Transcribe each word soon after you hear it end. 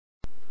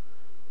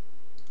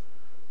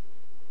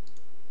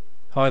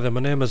Hi there,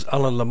 my name is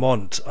Alan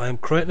Lamont. I am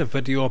creating a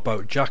video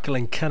about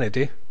Jacqueline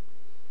Kennedy,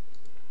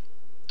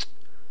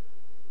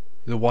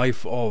 the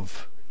wife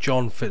of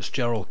John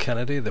Fitzgerald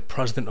Kennedy, the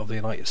President of the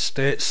United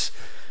States,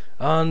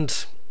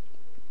 and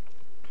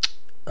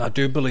I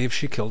do believe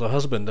she killed her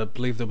husband. I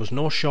believe there was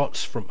no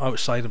shots from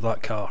outside of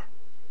that car.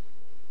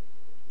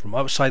 From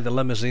outside the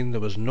limousine there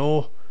was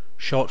no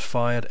shots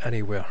fired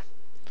anywhere.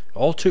 It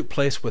all took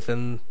place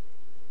within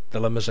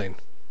the limousine.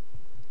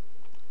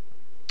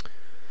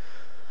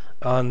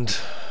 And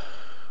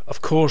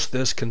of course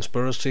this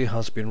conspiracy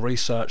has been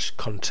researched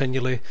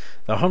continually.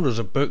 There are hundreds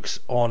of books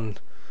on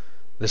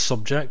this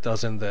subject,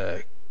 as in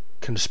the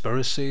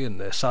conspiracy and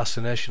the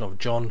assassination of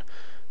John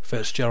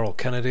Fitzgerald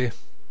Kennedy.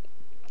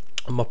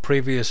 In my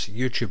previous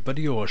YouTube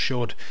video I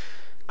showed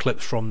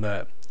clips from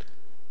the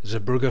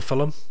Zeebrugge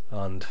film,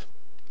 and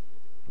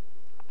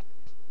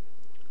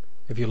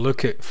if you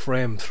look at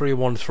frame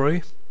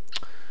 313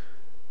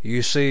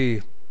 you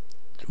see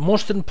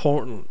most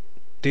important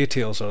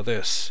details are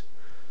this.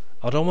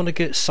 I don't want to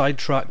get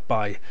sidetracked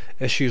by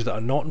issues that are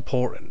not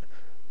important.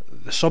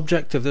 The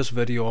subject of this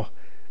video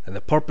and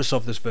the purpose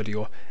of this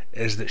video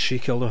is that she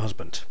killed her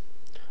husband.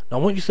 Now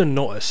I want you to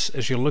notice,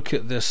 as you look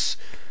at this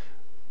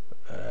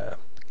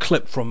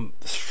clip from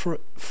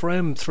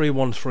frame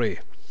 313,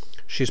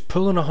 she's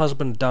pulling her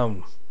husband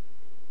down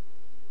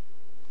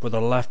with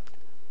her left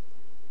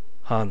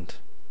hand,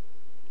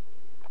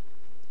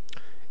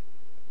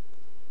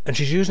 and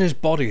she's using his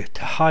body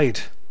to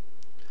hide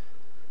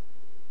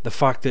the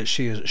fact that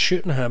she is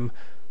shooting him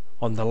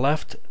on the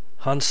left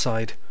hand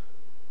side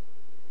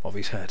of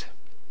his head,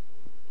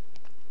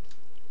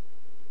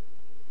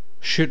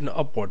 shooting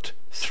upward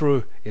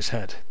through his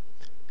head,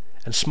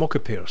 and smoke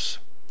appears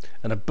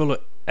and a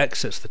bullet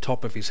exits the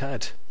top of his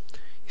head.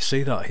 You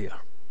see that here,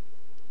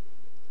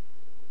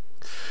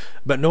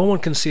 but no one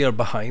can see her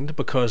behind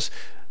because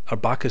her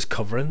back is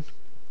covering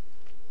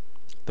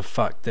the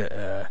fact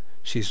that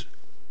she's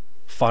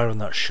firing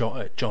that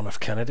shot at John F.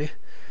 Kennedy.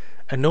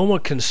 And no one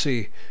can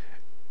see,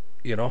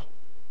 you know,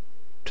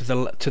 to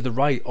the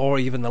right or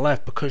even the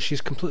left, because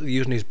she's completely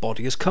using his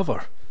body as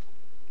cover.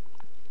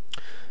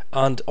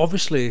 And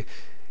obviously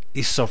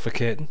he's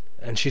suffocating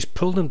and she's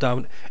pulled him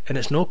down, and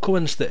it's no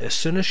coincidence that as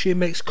soon as she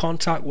makes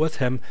contact with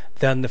him,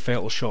 then the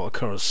fatal shot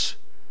occurs.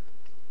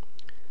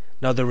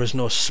 Now there is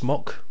no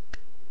smoke.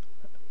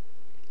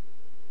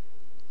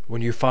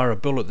 When you fire a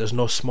bullet, there's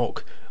no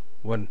smoke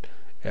when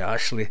it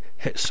actually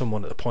hits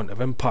someone at the point of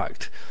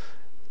impact.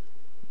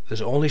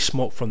 There's only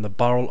smoke from the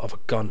barrel of a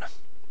gun,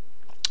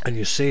 and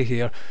you see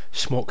here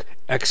smoke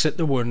exit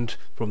the wound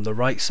from the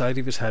right side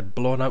of his head,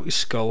 blowing out his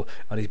skull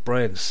and his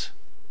brains.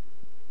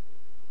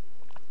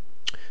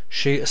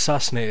 She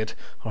assassinated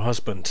her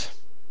husband.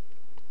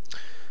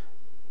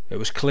 It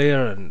was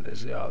clear, and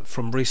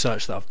from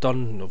research that I've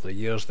done over the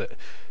years, that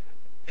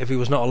if he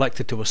was not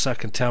elected to a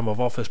second term of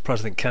office,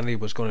 President Kennedy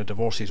was going to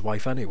divorce his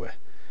wife anyway.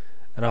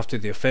 And after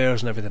the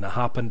affairs and everything that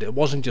happened, it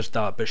wasn't just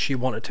that, but she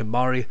wanted to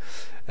marry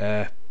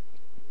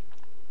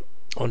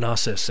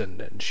Onassis,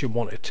 and she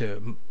wanted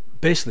to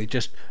basically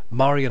just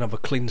marry and have a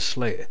clean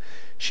slate.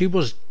 She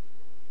was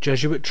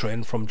Jesuit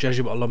trained from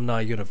Jesuit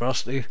Alumni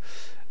University.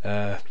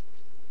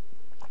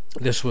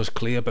 This was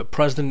clear, but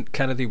President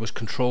Kennedy was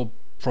controlled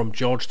from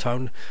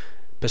Georgetown,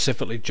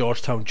 specifically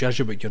Georgetown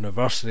Jesuit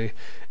University,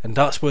 and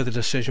that's where the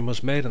decision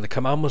was made, and the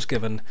command was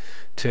given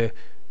to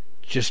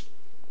just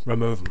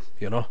remove him.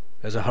 You know,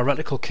 as a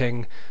heretical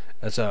king,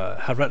 as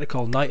a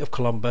heretical Knight of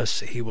Columbus,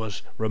 he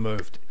was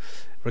removed,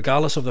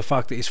 regardless of the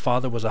fact that his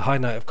father was a High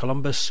Knight of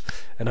Columbus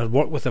and had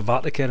worked with the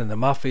Vatican and the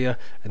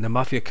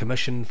Mafia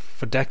Commission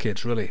for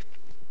decades, really.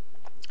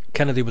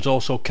 Kennedy was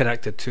also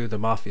connected to the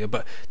Mafia,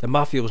 but the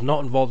Mafia was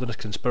not involved in this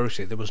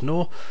conspiracy. There was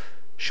no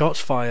shots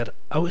fired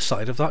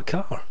outside of that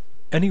car,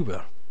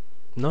 anywhere.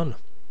 None.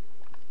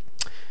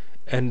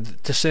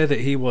 And to say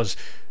that he was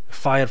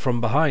fired from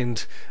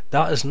behind,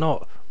 that is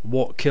not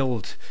what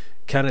killed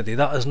Kennedy.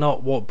 That is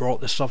not what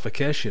brought the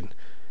suffocation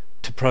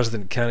to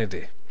President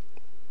Kennedy.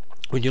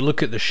 When you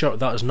look at the shirt,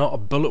 that is not a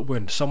bullet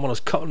wound. Someone has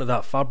cut into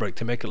that fabric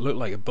to make it look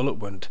like a bullet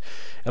wound.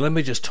 And let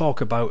me just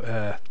talk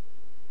about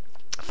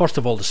first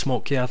of all the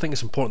smoke. Yeah, I think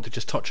it's important to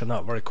just touch on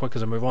that very quick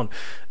as I move on.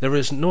 There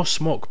is no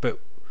smoke, but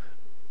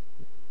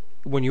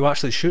when you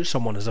actually shoot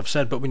someone, as I've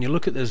said, but when you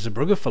look at the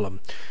Zeebrugge film,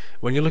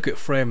 when you look at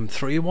frame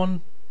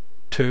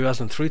 312,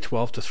 as in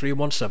 312 to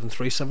 317,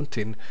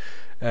 317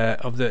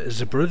 of the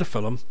Zeebrugge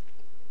film,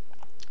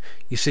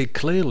 you see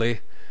clearly,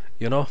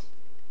 you know,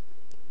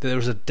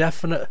 there's a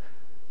definite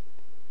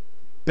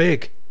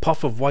big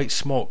puff of white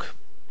smoke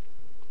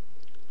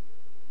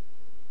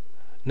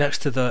next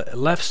to the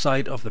left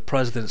side of the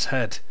president's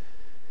head,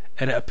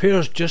 and it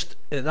appears just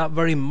at that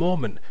very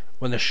moment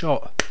when the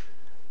shot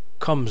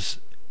comes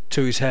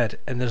to his head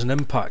and there's an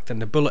impact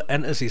and the bullet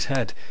enters his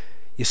head.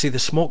 You see the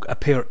smoke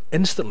appear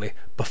instantly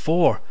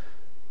before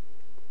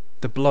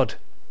the blood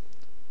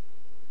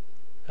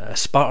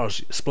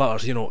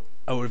splatters, you know,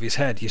 out of his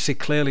head. You see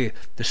clearly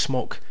the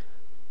smoke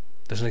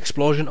there's an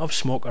explosion of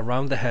smoke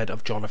around the head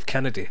of John F.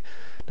 Kennedy.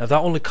 Now that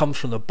only comes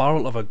from the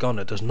barrel of a gun.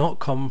 It does not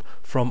come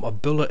from a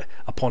bullet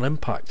upon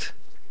impact.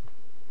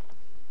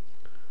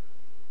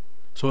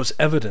 So it's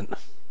evident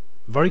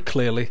very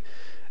clearly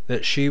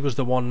that she was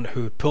the one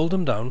who pulled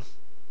him down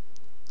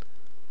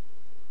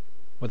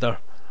with her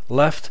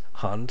left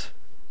hand,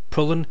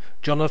 pulling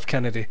John F.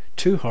 Kennedy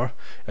to her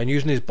and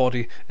using his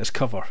body as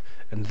cover,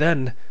 and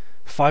then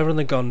firing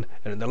the gun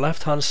in the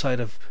left hand side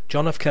of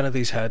John F.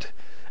 Kennedy's head,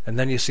 and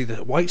then you see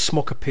the white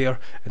smoke appear,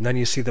 and then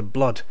you see the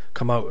blood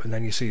come out, and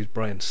then you see his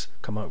brains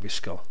come out of his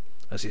skull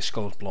as his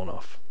skull is blown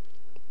off.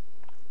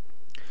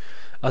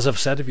 As I've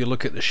said, if you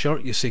look at the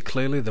shirt, you see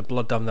clearly the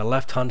blood down the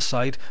left hand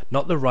side,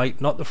 not the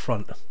right, not the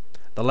front,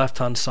 the left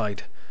hand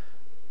side.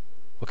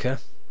 Okay?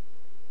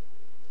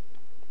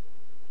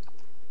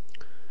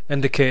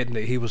 Indicating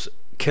that he was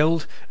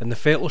killed, and the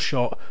fatal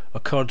shot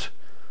occurred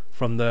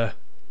from the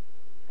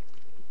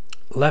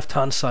left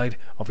hand side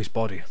of his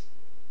body.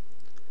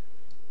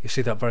 You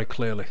see that very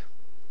clearly.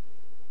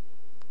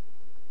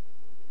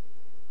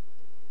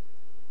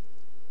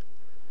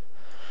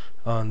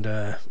 And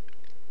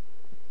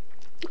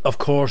of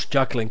course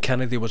Jacqueline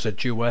Kennedy was a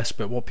Jewess,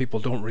 but what people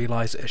don't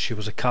realise is she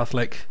was a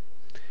Catholic,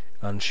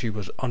 and she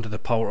was under the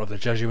power of the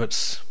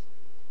Jesuits.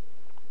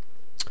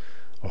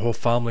 Her whole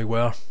family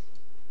were,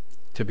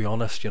 to be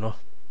honest, you know.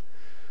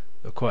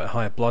 They're quite a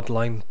high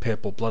bloodline,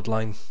 papal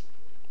bloodline,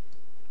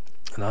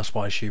 and that's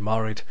why she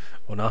married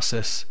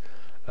Onassis.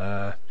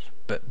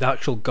 But the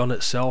actual gun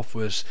itself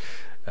was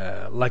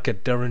like a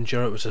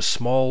Derringer. It was a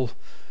small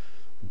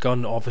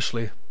gun,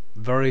 obviously,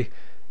 very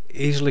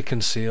easily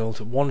concealed,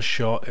 one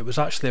shot. It was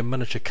actually a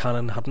miniature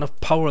cannon, had enough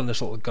power in this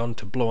little gun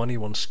to blow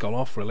anyone's skull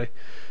off, really.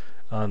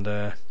 And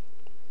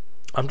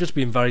I'm just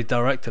being very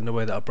direct in the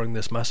way that I bring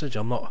this message.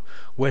 I'm not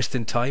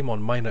wasting time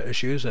on minor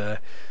issues.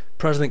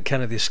 President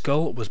Kennedy's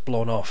skull was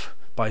blown off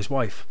by his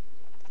wife,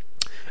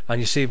 and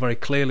you see very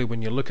clearly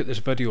when you look at this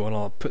video, and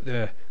I'll put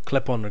the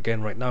clip on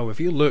again right now. If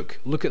you look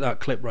at that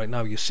clip right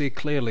now, you see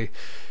clearly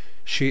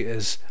she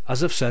is,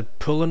 as I've said,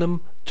 pulling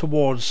him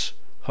towards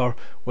her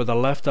with her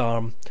left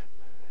arm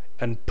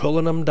and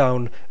pulling him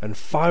down and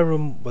firing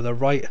him with her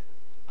right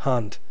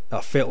hand,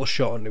 that fatal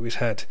shot into his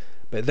head.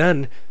 But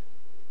then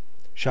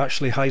she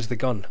actually hides the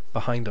gun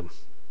behind him.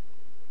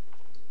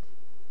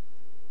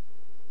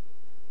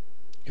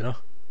 You know,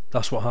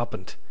 that's what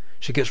happened.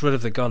 She gets rid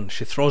of the gun.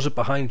 She throws it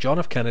behind John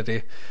F.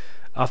 Kennedy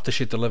after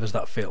she delivers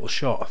that fatal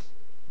shot.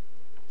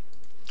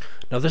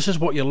 Now this is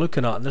what you're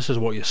looking at, and this is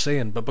what you're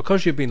seeing, but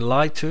because you've been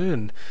lied to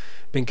and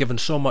been given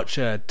so much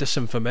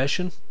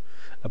disinformation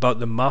about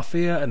the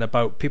mafia and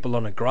about people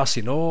on a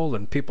grassy knoll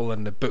and people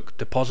in the book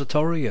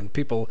depository and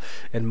people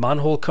in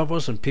manhole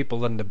covers and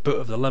people in the boot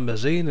of the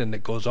limousine, and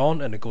it goes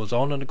on and it goes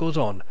on and it goes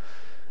on.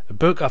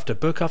 Book after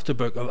book after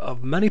book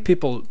of many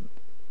people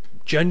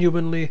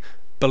genuinely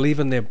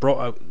believing they've brought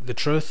out the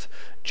truth,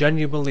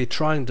 genuinely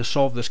trying to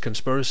solve this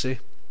conspiracy.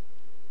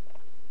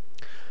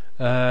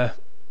 But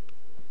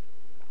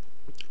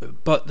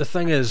the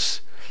thing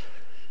is,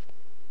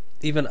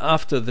 even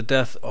after the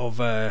death of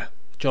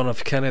John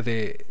F.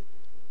 Kennedy,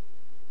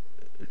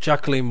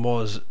 Jacqueline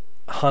was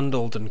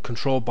handled and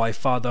controlled by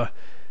Father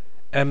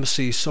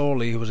M.C.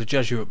 Sorley, who was a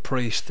Jesuit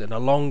priest and a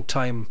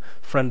long-time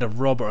friend of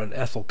Robert and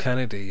Ethel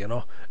Kennedy, you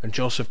know, and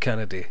Joseph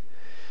Kennedy.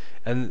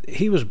 And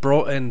he was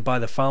brought in by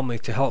the family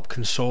to help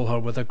console her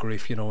with her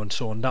grief, you know, and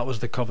so on. That was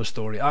the cover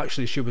story.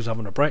 Actually, she was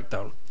having a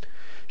breakdown.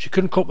 She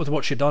couldn't cope with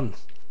what she'd done.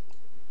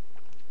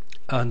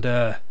 And,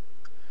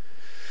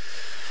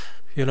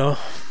 you know,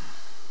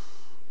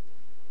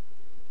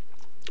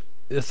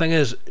 the thing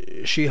is,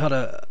 she had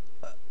a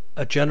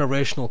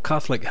generational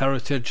Catholic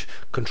heritage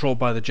controlled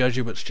by the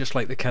Jesuits, just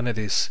like the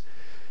Kennedys.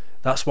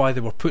 That's why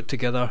they were put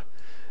together.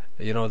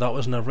 You know, that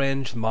was an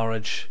arranged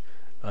marriage,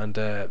 and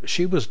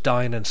she was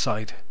dying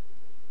inside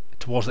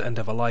towards the end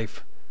of her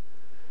life.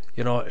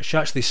 You know, she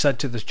actually said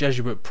to this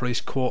Jesuit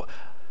priest, quote,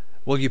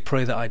 "Will you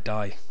pray that I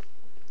die?"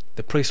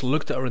 The priest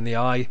looked at her in the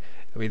eye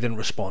and he didn't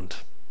respond,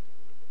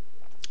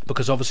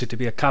 because obviously to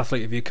be a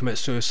Catholic, if you commit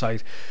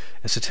suicide,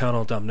 it's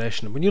eternal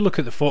damnation. When you look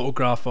at the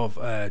photograph of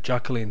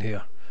Jacqueline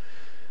here,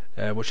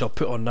 which I'll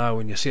put on now,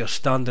 and you see her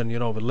standing, you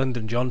know, with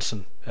Lyndon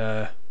Johnson,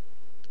 and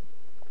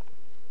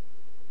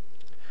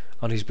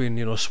he's been,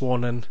 you know,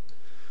 sworn in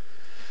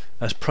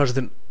as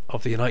President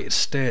of the United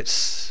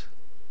States.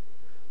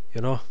 You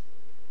know,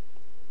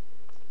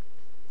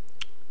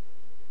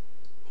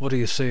 what do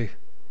you see?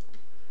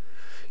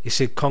 You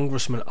see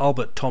Congressman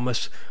Albert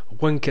Thomas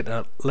winking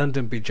at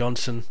Lyndon B.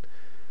 Johnson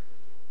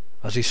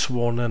as he's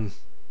sworn in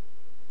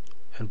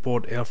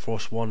board Air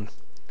Force One.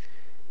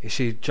 You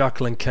see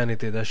Jacqueline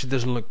Kennedy there. She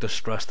doesn't look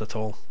distressed at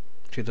all.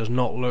 She does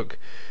not look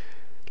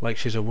like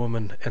she's a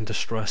woman in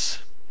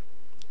distress,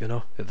 you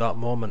know, at that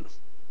moment.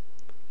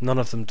 None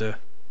of them do.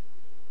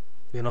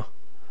 You know,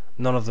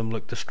 none of them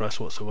look distressed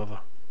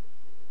whatsoever.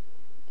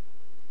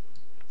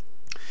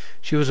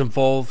 She was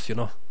involved, you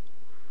know,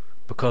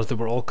 because they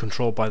were all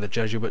controlled by the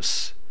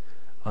Jesuits,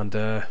 and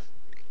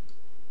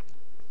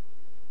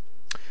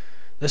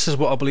this is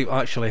what I believe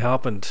actually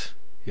happened,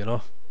 you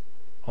know,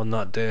 on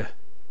that day.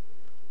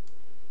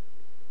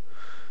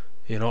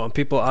 You know, and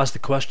people ask the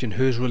question,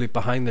 who's really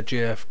behind the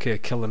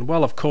JFK killing?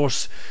 Well, of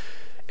course,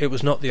 it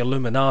was not the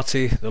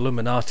Illuminati. The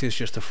Illuminati is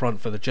just a front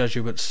for the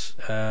Jesuits.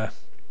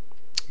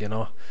 You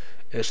know,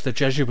 it's the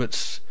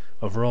Jesuits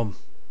of Rome,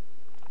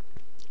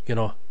 you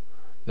know,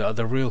 that are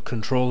the real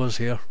controllers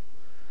here,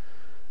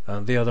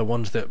 and they are the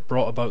ones that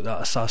brought about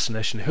that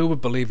assassination. Who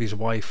would believe his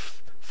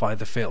wife fired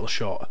the fatal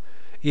shot?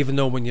 Even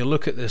though when you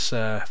look at this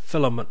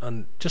film,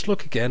 and just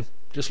look again,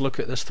 just look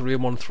at this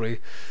 313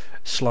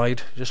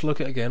 slide, just look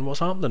at it again,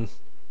 what's happening?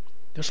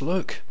 Just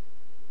look.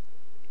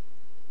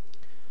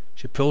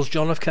 She pulls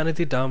John F.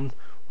 Kennedy down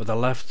with her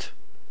left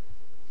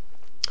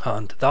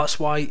hand. That's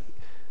why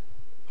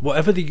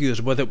whatever they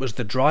used, whether it was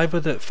the driver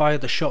that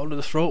fired the shot into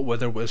the throat,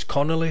 whether it was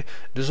Connolly,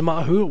 doesn't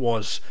matter who it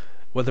was,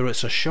 whether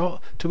it's a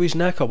shot to his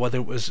neck or whether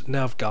it was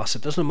nerve gas,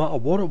 it doesn't matter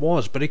what it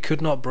was, but he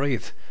could not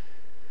breathe.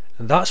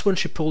 And that's when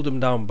she pulled him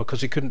down,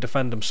 because he couldn't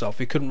defend himself,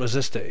 he couldn't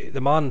resist it.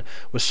 The man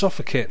was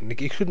suffocating,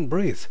 he couldn't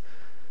breathe.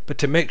 But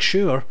to make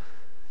sure,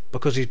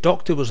 because his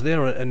doctor was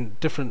there in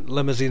different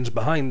limousines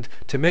behind,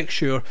 to make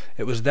sure,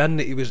 it was then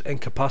that he was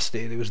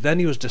incapacitated, it was then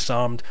he was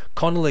disarmed.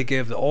 Connolly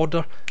gave the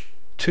order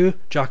to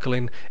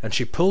Jacqueline, and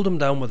she pulled him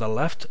down with her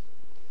left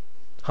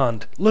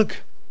hand.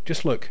 Look,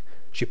 just look.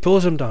 She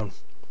pulls him down,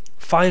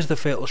 fires the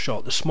fatal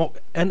shot. The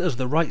smoke enters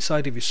the right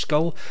side of his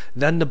skull,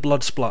 then the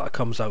blood splatter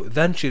comes out.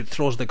 Then she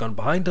throws the gun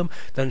behind him,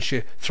 then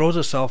she throws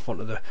herself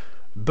onto the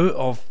boot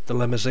of the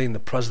limousine, the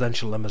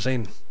presidential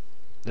limousine.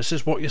 This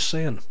is what you're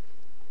seeing,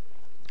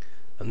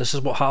 and this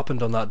is what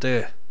happened on that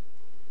day.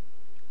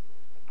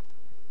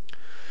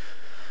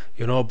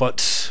 You know,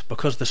 but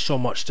because there's so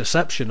much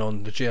deception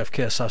on the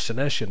JFK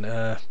assassination,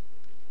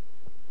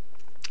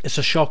 it's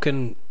a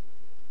shocking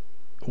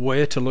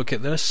way to look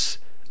at this.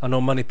 I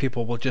know many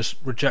people will just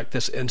reject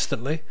this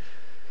instantly.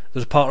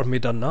 There's a part of me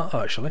done that,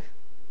 actually,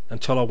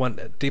 until I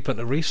went deep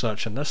into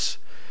research on this.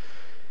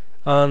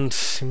 And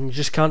you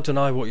just can't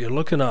deny what you're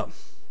looking at.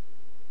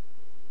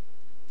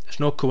 It's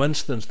no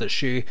coincidence that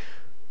she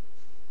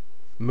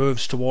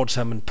moves towards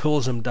him and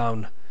pulls him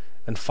down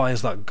and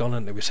fires that gun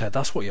into his head.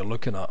 That's what you're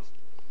looking at.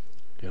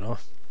 You know,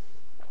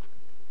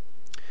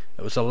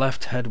 it was a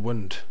left head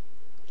wound,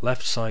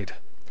 left side,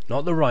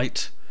 not the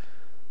right,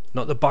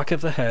 not the back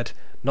of the head,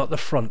 not the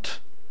front.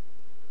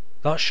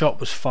 That shot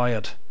was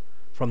fired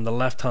from the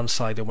left hand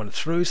side. It went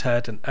through his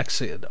head and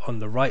exited on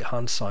the right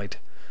hand side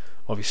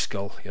of his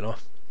skull, you know.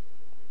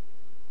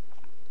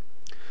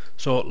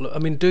 So I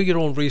mean, do your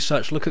own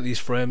research, look at these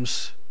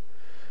frames,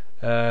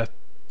 but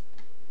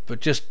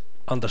just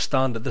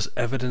understand that this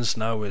evidence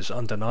now is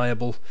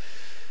undeniable.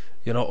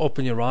 You know,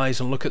 open your eyes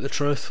and look at the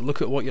truth.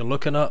 Look at what you're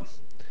looking at.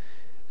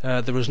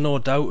 There is no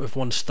doubt, if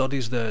one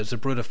studies the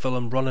Zapruder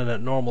film running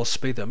at normal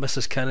speed, that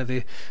Mrs.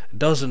 Kennedy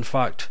does in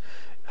fact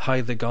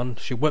hide the gun.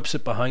 She whips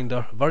it behind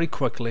her very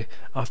quickly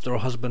after her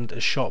husband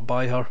is shot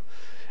by her,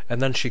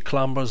 and then she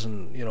clambers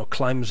and, you know,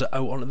 climbs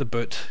out onto the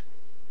boot.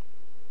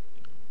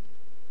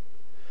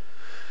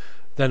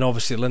 Then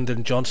obviously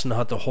Lyndon Johnson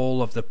had the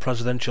whole of the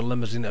presidential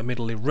limousine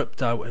immediately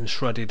ripped out and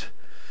shredded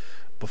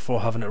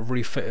before having it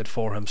refitted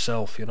for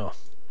himself, you know.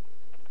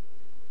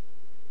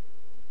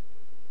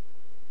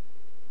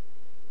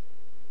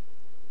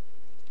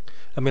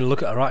 I mean,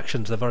 look at her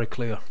actions, they're very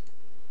clear.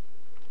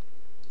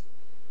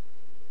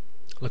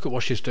 Look at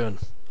what she's doing.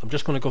 I'm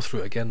just going to go through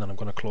it again, then I'm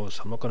going to close.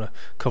 I'm not going to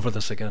cover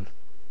this again.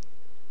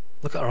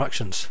 Look at her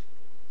actions.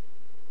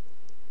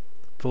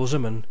 Pulls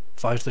him in,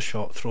 fires the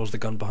shot, throws the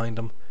gun behind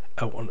him,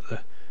 out onto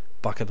the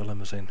back of the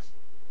limousine.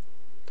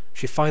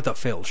 She fired that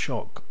fatal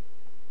shot.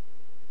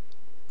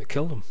 It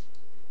killed him.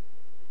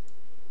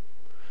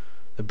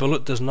 The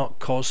bullet does not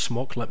cause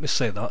smoke, let me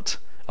say that.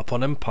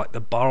 Upon impact, the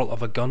barrel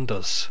of a gun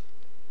does.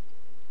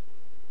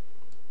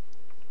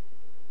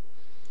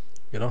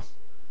 You know,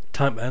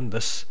 time to end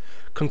this.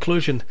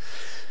 Conclusion: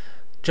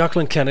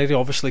 Jacqueline Kennedy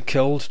obviously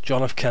killed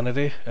John F.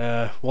 Kennedy.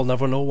 We'll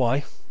never know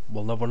why.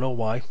 We'll never know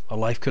why. Her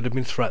life could have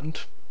been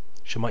threatened.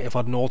 She might have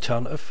had an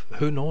alternative.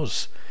 Who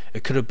knows?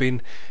 It could have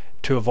been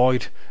to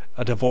avoid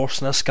a divorce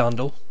and a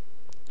scandal.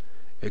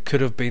 It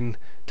could have been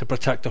to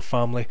protect her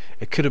family.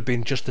 It could have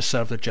been just to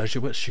serve the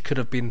Jesuits. She could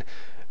have been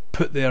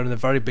put there in the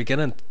very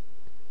beginning,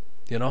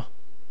 you know,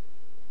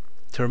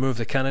 to remove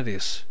the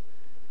Kennedys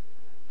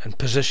and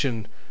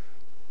position,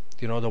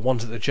 you know, the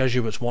ones that the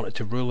Jesuits wanted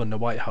to rule in the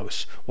White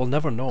House. We'll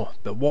never know,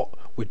 but what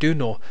we do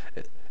know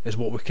is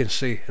what we can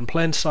see in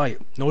plain sight.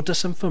 No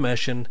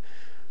disinformation,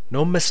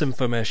 no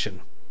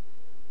misinformation,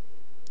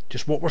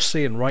 just what we're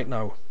seeing right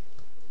now,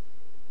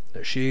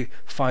 that she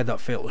fired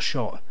that fatal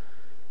shot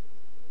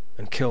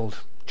and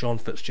killed John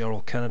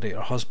Fitzgerald Kennedy,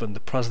 her husband, the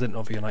President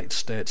of the United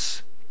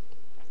States.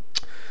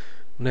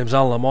 My name's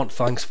Alan Lamont.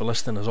 Thanks for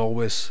listening as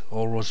always.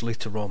 All roads lead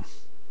to Rome.